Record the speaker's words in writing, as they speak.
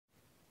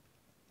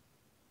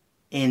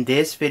In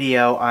this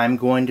video, I'm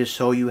going to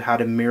show you how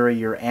to mirror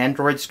your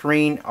Android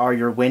screen or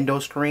your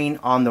Windows screen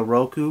on the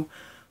Roku.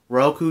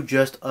 Roku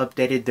just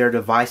updated their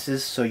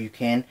devices so you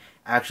can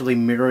actually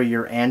mirror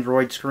your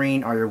Android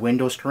screen or your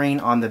Windows screen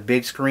on the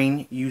big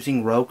screen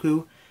using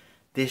Roku.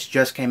 This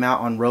just came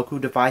out on Roku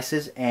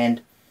devices,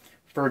 and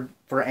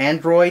for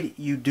Android,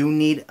 you do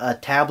need a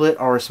tablet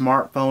or a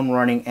smartphone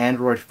running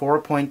Android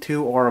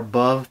 4.2 or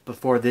above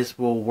before this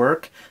will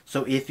work.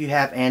 So if you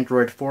have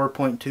Android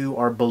 4.2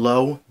 or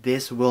below,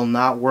 this will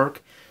not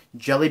work.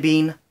 Jelly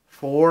Bean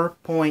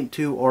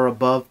 4.2 or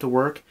above to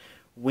work.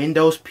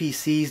 Windows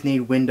PCs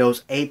need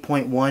Windows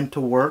 8.1 to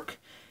work.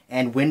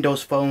 And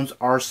Windows phones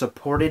are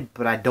supported,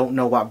 but I don't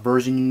know what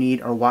version you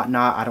need or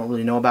whatnot. I don't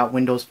really know about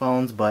Windows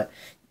phones, but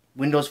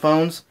Windows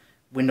phones,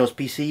 Windows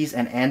PCs,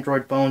 and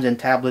Android phones and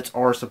tablets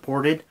are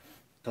supported.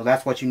 So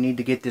that's what you need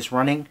to get this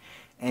running.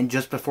 And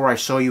just before I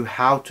show you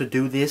how to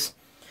do this,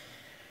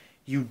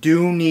 you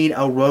do need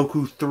a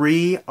Roku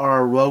 3 or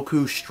a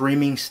Roku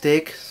streaming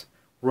sticks.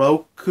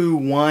 Roku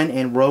 1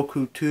 and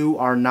Roku 2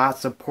 are not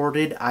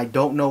supported. I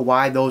don't know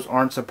why those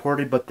aren't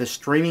supported, but the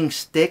streaming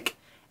stick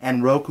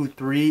and Roku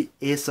 3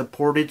 is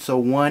supported, so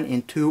 1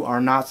 and 2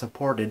 are not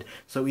supported.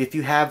 So if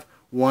you have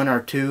 1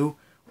 or 2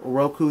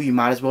 Roku, you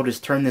might as well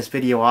just turn this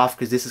video off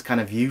because this is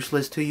kind of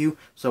useless to you.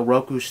 So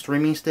Roku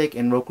streaming stick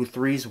and Roku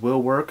 3s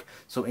will work.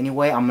 So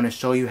anyway, I'm going to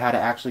show you how to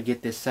actually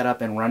get this set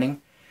up and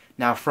running.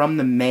 Now from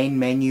the main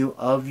menu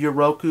of your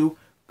Roku,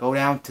 go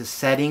down to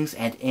settings,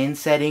 and in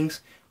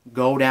settings,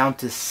 go down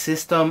to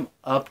system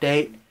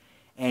update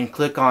and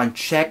click on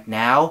check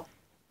now.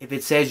 If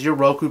it says your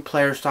Roku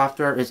player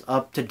software is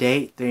up to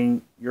date,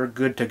 then you're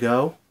good to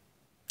go.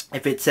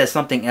 If it says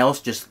something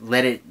else, just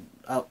let it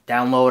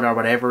download or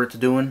whatever it's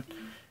doing.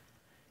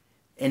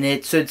 And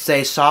it should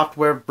say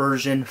software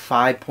version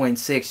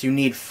 5.6. You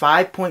need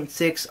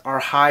 5.6 or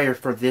higher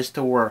for this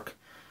to work.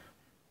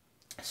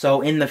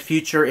 So in the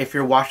future, if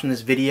you're watching this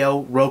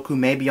video, Roku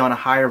may be on a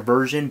higher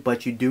version,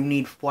 but you do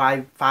need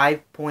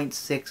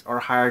 5.6 or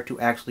higher to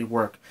actually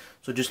work.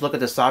 So just look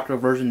at the software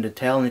version to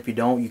tell, and if you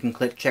don't, you can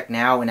click check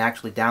now and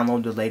actually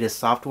download the latest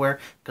software,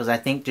 because I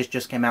think this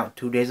just came out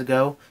 2 days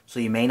ago, so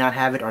you may not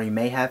have it or you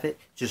may have it,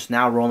 just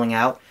now rolling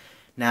out.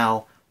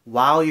 Now,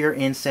 while you're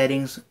in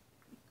settings,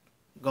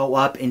 go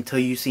up until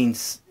you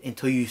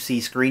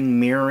see screen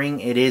mirroring.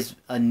 It is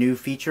a new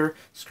feature,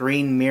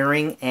 screen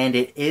mirroring, and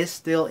it is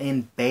still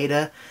in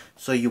beta,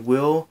 so you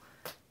will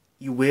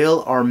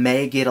or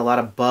may get a lot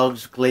of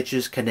bugs,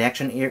 glitches,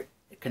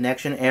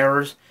 connection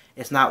errors.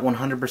 It's not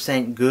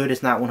 100% good.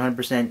 It's not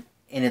 100%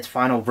 in its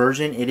final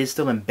version. It is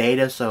still in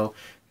beta, so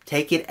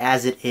take it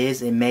as it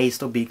is. It may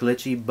still be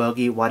glitchy,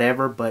 buggy,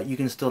 whatever, but you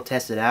can still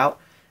test it out,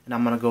 and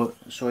I'm going to go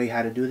show you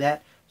how to do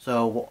that.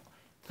 So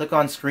click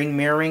on screen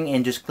mirroring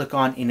and just click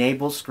on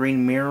enable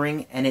screen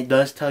mirroring, and it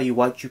does tell you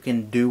what you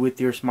can do with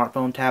your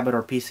smartphone, tablet,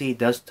 or PC. It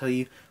does tell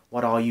you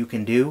what all you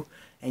can do,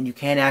 and you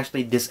can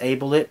actually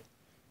disable it,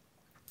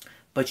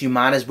 but you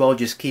might as well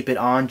just keep it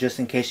on just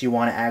in case you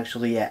want to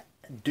actually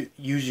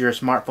use your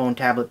smartphone,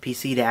 tablet,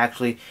 PC to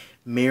actually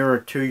mirror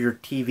to your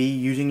TV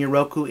using your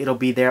Roku. It'll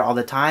be there all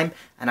the time,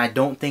 and I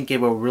don't think it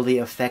will really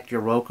affect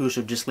your Roku,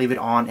 so just leave it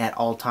on at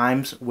all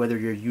times whether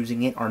you're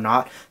using it or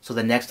not, so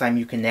the next time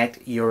you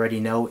connect you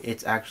already know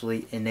it's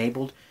actually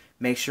enabled.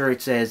 Make sure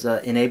it says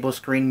enable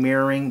screen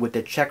mirroring with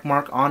the check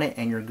mark on it,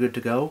 and you're good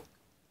to go.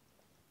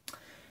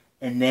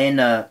 And then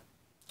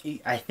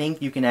I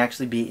think you can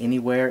actually be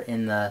anywhere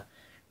in the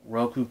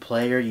Roku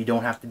player. You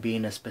don't have to be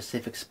in a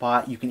specific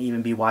spot. You can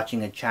even be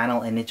watching a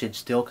channel and it should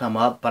still come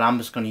up, but I'm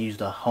just going to use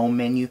the home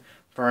menu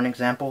for an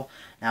example.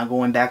 Now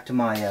going back to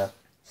my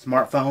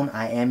smartphone,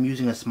 I am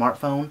using a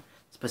smartphone,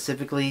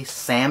 specifically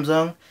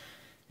Samsung.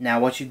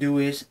 Now what you do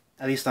is,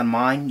 at least on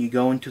mine, you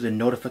go into the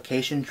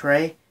notification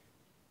tray,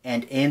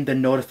 and in the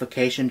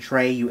notification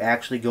tray you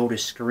actually go to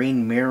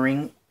screen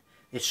mirroring.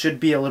 It should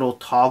be a little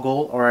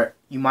toggle, or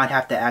you might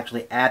have to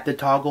actually add the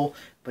toggle,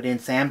 but in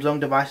Samsung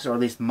devices, or at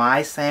least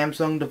my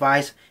Samsung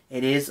device,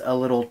 it is a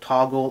little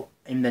toggle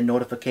in the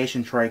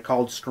notification tray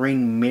called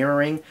screen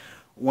mirroring.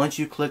 Once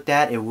you click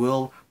that, it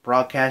will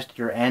broadcast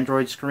your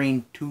Android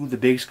screen to the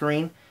big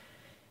screen.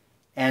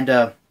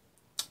 And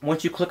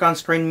once you click on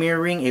screen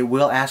mirroring, it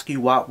will ask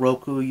you what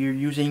Roku you're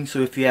using.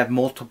 So if you have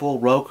multiple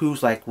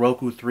Rokus, like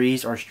Roku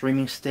 3s or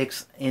streaming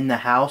sticks in the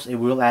house, it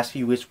will ask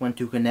you which one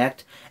to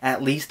connect,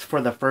 at least for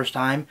the first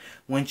time.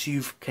 Once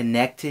you've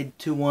connected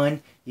to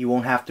one, you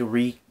won't have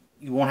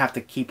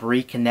to keep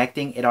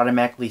reconnecting. It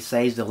automatically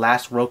saves the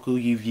last Roku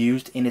you've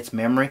used in its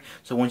memory.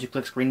 So once you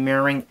click screen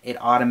mirroring, it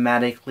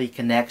automatically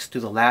connects to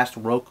the last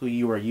Roku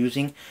you are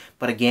using.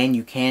 But again,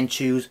 you can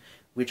choose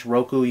which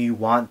Roku you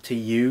want to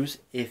use.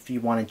 If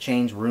you want to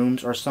change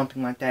rooms or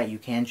something like that, you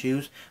can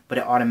choose, but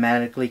it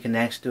automatically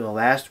connects to the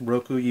last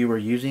Roku you were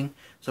using.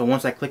 So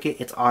once I click it,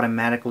 it's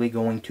automatically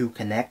going to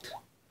connect.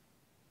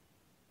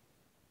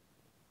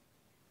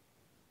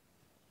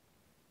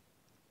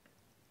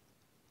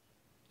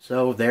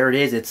 So there it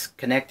is, it's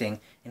connecting,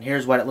 and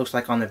here's what it looks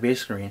like on the big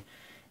screen.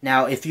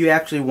 Now, if you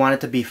actually want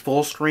it to be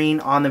full screen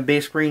on the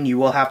big screen, you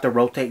will have to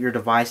rotate your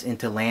device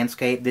into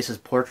landscape. This is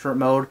portrait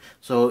mode,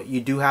 so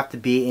you do have to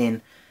be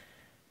in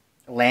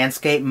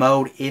landscape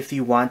mode if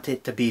you want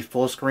it to be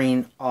full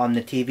screen on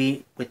the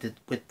TV with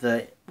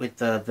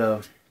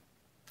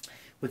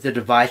the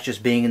device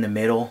just being in the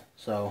middle.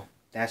 So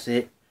that's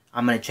it.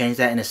 I'm going to change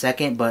that in a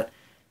second, but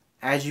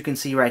as you can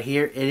see right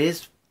here, it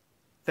is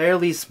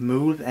fairly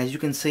smooth. As you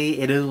can see,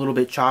 it is a little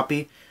bit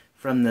choppy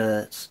from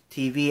the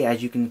TV.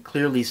 As you can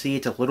clearly see,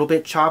 it's a little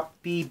bit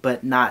choppy,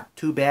 but not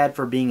too bad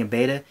for being in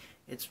beta.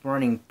 It's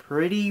running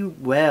pretty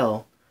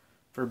well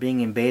for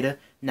being in beta.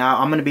 Now,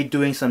 I'm going to be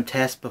doing some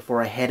tests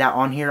before I head out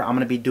on here. I'm going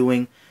to be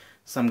doing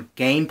some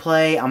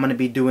gameplay. I'm going to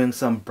be doing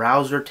some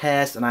browser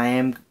tests, and I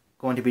am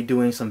going to be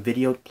doing some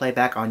video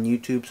playback on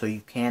YouTube so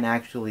you can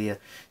actually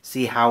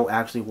see how it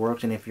actually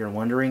works, and if you're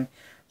wondering.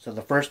 So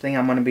the first thing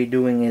I'm going to be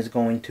doing is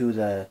going to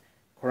the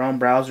Chrome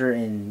browser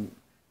and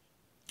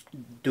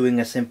doing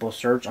a simple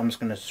search. I'm just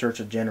going to search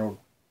a general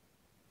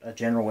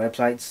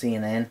website,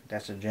 CNN.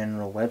 That's a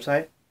general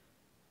website.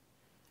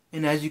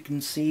 And as you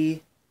can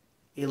see,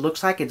 it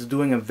looks like it's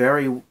doing a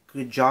very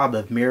good job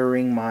of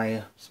mirroring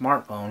my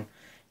smartphone.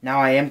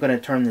 Now I am going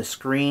to turn the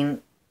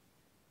screen.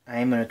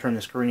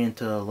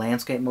 Into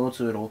landscape mode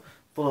so it'll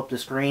fill up the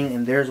screen,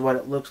 and there's what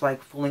it looks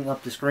like filling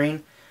up the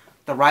screen.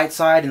 The right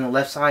side and the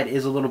left side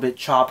is a little bit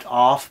chopped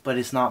off, but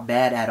it's not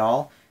bad at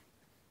all.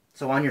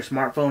 So on your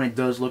smartphone, it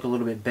does look a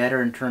little bit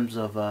better in terms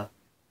of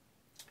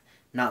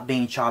not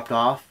being chopped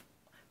off.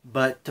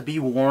 But to be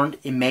warned,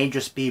 it may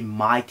just be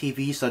my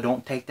TV, so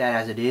don't take that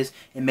as it is.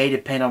 It may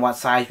depend on what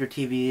size your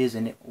TV is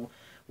and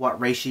what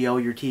ratio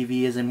your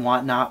TV is and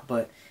whatnot,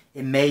 but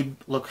it may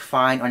look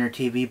fine on your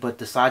TV. But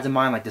the sides of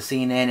mine, like the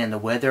CNN and the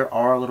weather,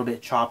 are a little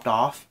bit chopped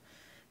off.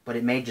 But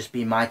it may just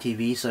be my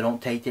TV, so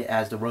don't take it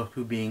as the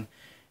Roku being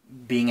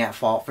at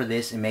fault for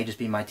this. It may just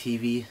be my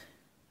TV.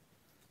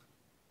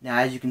 Now,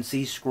 as you can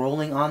see,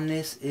 scrolling on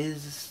this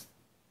is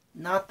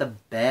not the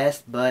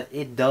best, but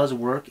it does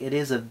work. It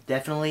is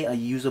definitely a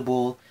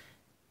usable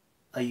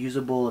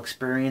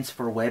experience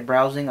for web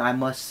browsing, I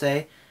must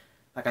say.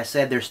 Like I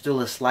said, there's still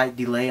a slight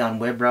delay on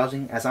web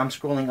browsing. As I'm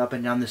scrolling up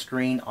and down the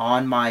screen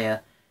on my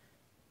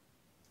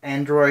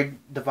Android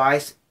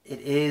device,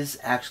 it is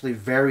actually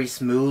very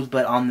smooth,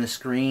 but on the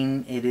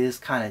screen it is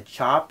kind of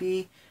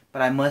choppy.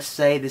 But I must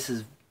say, this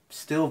is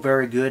still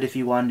very good if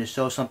you wanted to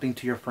show something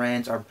to your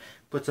friends or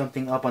put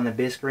something up on the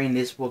big screen.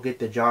 This will get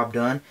the job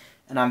done.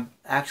 And I'm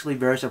actually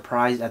very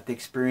surprised at the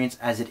experience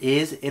as it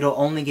is. It'll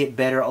only get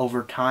better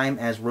over time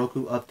as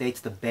Roku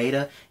updates the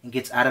beta and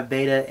gets out of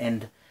beta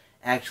and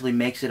actually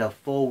makes it a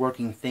full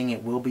working thing.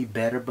 It will be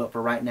better, but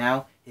for right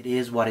now, it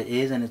is what it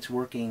is, and it's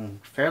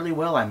working fairly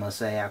well, I must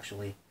say,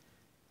 actually.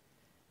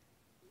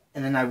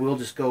 And then I will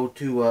just go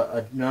to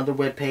another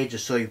web page to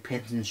show you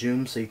pins and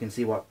zoom so you can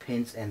see what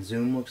pins and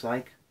zoom looks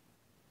like.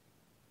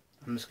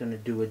 I'm just going to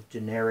do a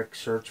generic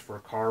search for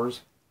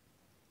cars.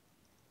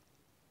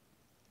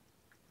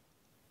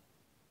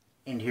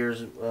 And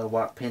here's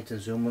what pins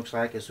and zoom looks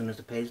like as soon as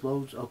the page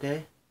loads.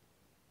 Okay.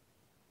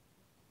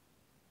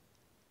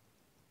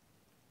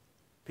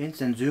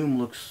 Pins and zoom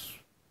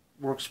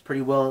works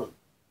pretty well,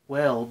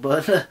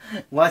 but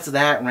what's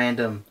that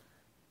random?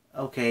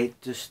 Okay,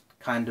 it just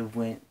kind of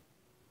went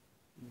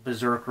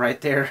berserk right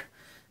there.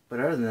 But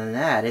other than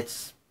that,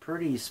 it's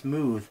pretty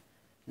smooth.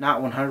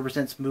 Not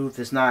 100% smooth.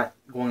 It's not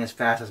going as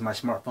fast as my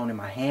smartphone in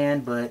my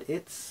hand, but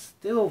it's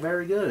still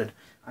very good,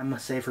 I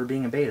must say, for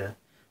being a beta.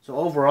 So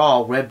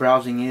overall, web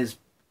browsing is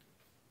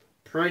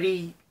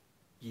pretty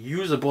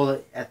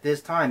usable at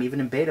this time, even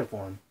in beta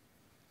form.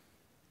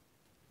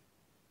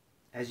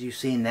 As you've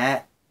seen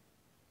that,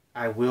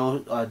 I will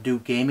do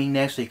gaming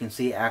next so you can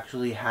see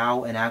actually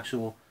how an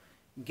actual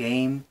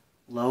game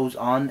loads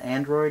on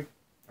Android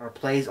or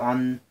plays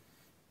on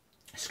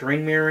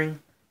screen mirroring.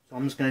 So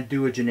I'm just going to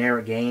do a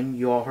generic game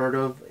you all heard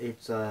of.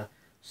 It's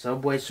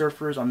Subway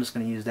Surfers. I'm just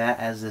going to use that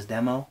as this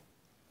demo.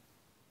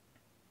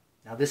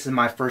 Now this is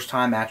my first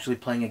time actually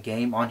playing a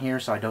game on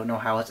here, so I don't know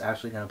how it's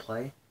actually going to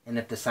play. And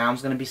if the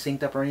sound's going to be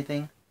synced up or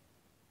anything.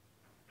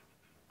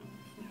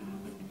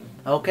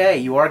 Okay,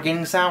 you are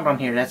getting sound on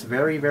here. That's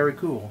very, very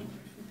cool.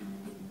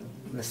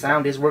 The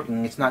sound is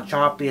working. It's not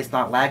choppy, it's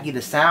not laggy.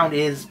 The sound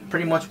is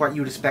pretty much what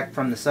you would expect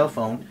from the cell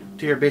phone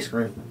to your big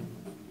screen.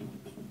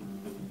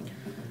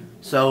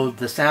 So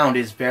the sound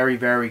is very,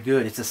 very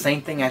good. It's the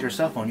same thing as your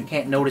cell phone. You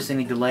can't notice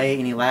any delay,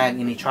 any lag,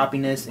 any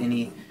choppiness,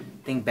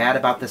 anything bad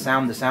about the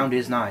sound. The sound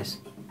is nice.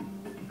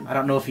 I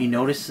don't know if you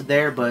noticed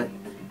there, but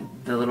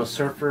the little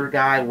surfer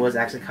guy was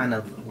actually kind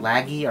of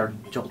laggy or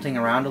jolting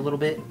around a little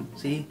bit.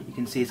 See? You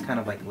can see it's kind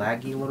of like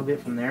laggy a little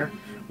bit from there.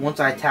 Once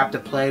I tap to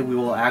play, we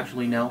will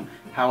actually know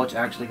how it's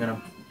actually going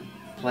to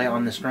play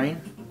on the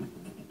screen.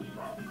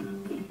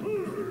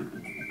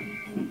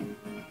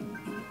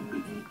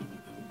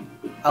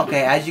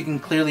 Okay, as you can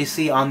clearly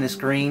see on the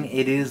screen,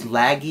 it is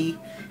laggy,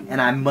 and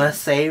I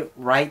must say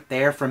right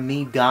there, from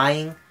me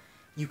dying,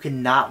 you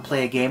cannot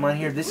play a game on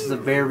here. This is a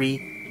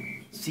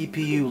very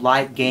CPU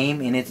light game,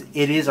 and it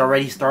is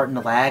already starting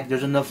to lag.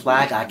 There's enough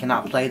lag, I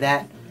cannot play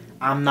that.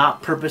 I'm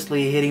not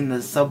purposely hitting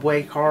the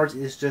subway cards.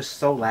 It's just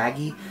so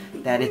laggy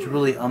that it's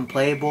really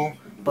unplayable.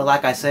 But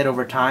like I said,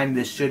 over time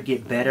this should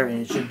get better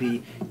and it should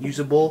be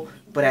usable.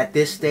 But at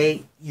this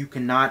state, you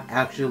cannot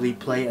actually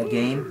play a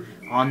game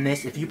on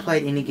this. If you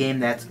played any game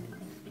that's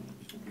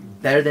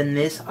better than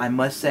this, I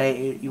must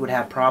say you would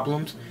have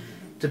problems.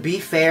 To be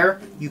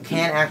fair, you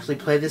can actually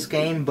play this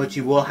game, but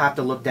you will have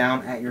to look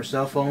down at your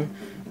cell phone.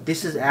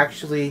 This is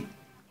actually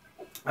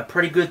a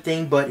pretty good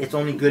thing, but it's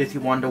only good if you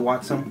wanted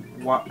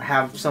to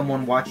have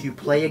someone watch you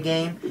play a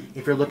game.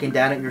 If you're looking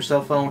down at your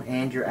cell phone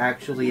and you're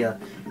actually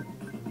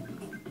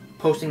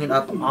posting it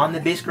up on the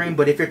big screen,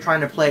 but if you're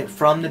trying to play it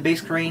from the big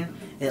screen,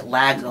 it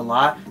lags a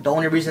lot. The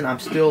only reason I'm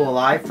still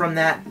alive from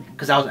that,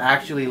 because I was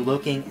actually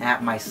looking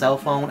at my cell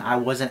phone. I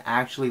wasn't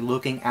actually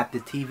looking at the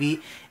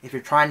TV. If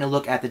you're trying to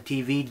look at the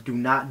TV, do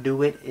not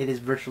do it. It is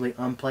virtually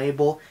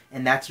unplayable,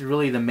 and that's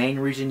really the main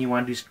reason you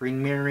want to do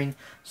screen mirroring.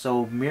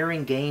 So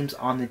mirroring games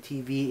on the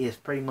TV is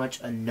pretty much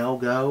a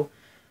no-go.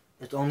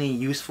 It's only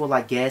useful,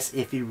 I guess,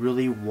 if you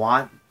really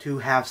want to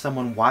have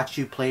someone watch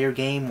you play your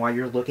game while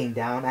you're looking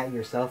down at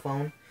your cell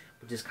phone,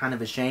 which is kind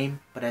of a shame.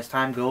 But as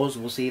time goes,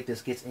 we'll see if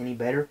this gets any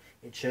better.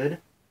 It should.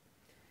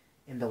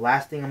 And the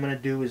last thing I'm going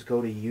to do is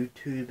go to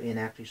YouTube and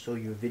actually show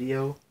you a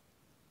video.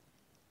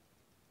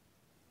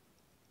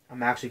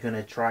 I'm actually going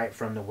to try it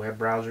from the web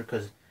browser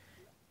because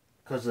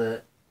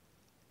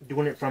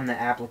doing it from the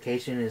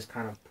application is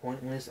kind of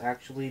pointless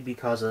actually,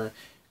 because the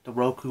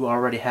Roku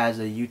already has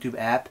a YouTube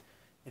app.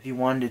 If you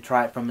wanted to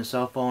try it from a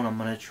cell phone, I'm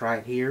going to try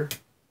it here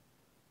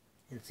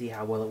and see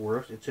how well it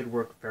works. It should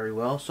work very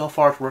well. So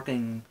far it's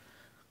working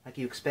like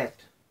you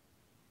expect.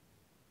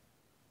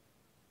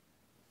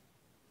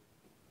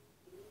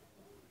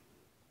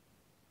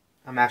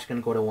 I'm actually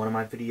going to go to one of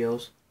my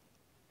videos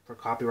for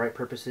copyright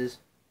purposes.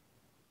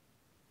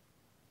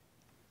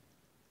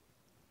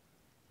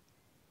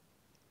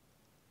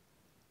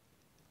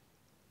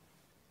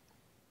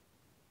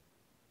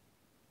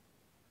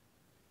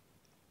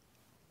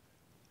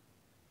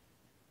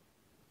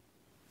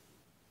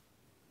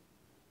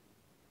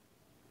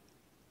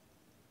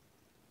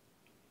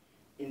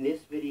 In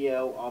this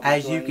video, I'll be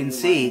as you can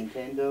see,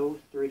 Nintendo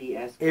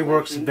 3DS it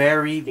works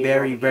very,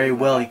 very, very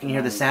well. You can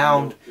hear the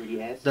sound.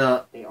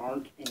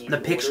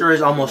 The picture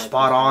is almost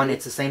spot on.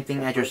 It's the same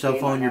thing as your cell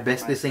phone. You're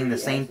basically seeing the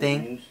same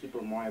thing.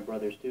 Super Mario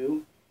Brothers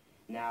 2.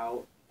 Now,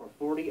 for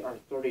 $40 or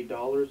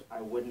 $30,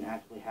 I wouldn't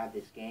actually have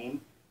this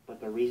game.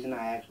 But the reason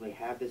I actually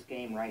have this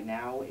game right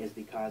now is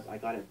because I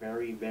got it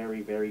very,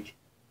 very, very cheap.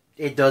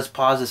 It does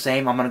pause the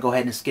same. I'm going to go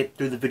ahead and skip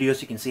through the video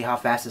so you can see how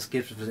fast it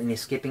skips if there's any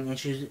skipping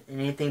issues and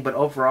anything. But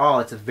overall,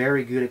 it's a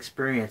very good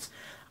experience.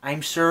 I'm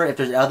sure if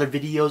there's other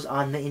videos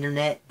on the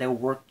internet that will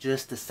work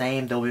just the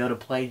same, they'll be able to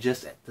play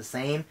just the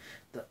same.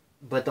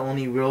 But the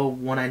only real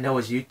one I know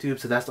is YouTube,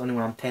 so that's the only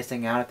one I'm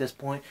testing out at this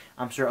point.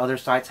 I'm sure other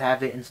sites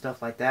have it and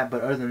stuff like that.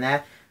 But other than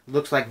that, it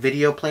looks like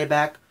video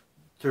playback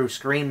through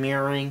screen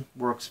mirroring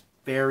works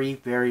very,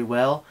 very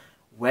well.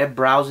 Web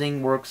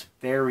browsing works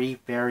very,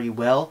 very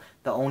well.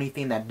 The only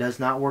thing that does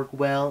not work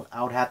well,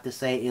 I would have to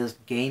say, is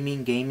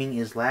gaming. Gaming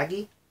is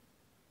laggy.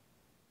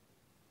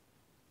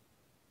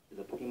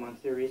 The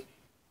Pokemon series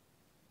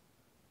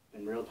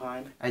in real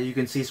time, as you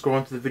can see,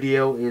 scrolling through the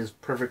video is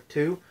perfect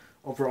too.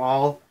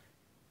 Overall,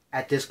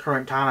 at this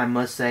current time, I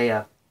must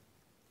say,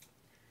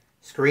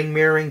 screen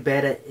mirroring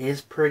beta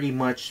is pretty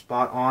much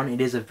spot on. It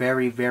is a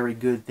very, very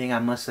good thing. I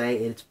must say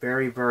it's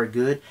very, very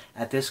good.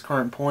 At this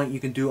current point,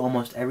 you can do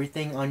almost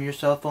everything on your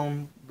cell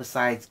phone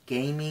besides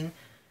gaming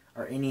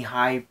or any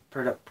high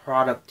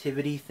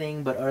productivity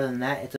thing. But other than that, it's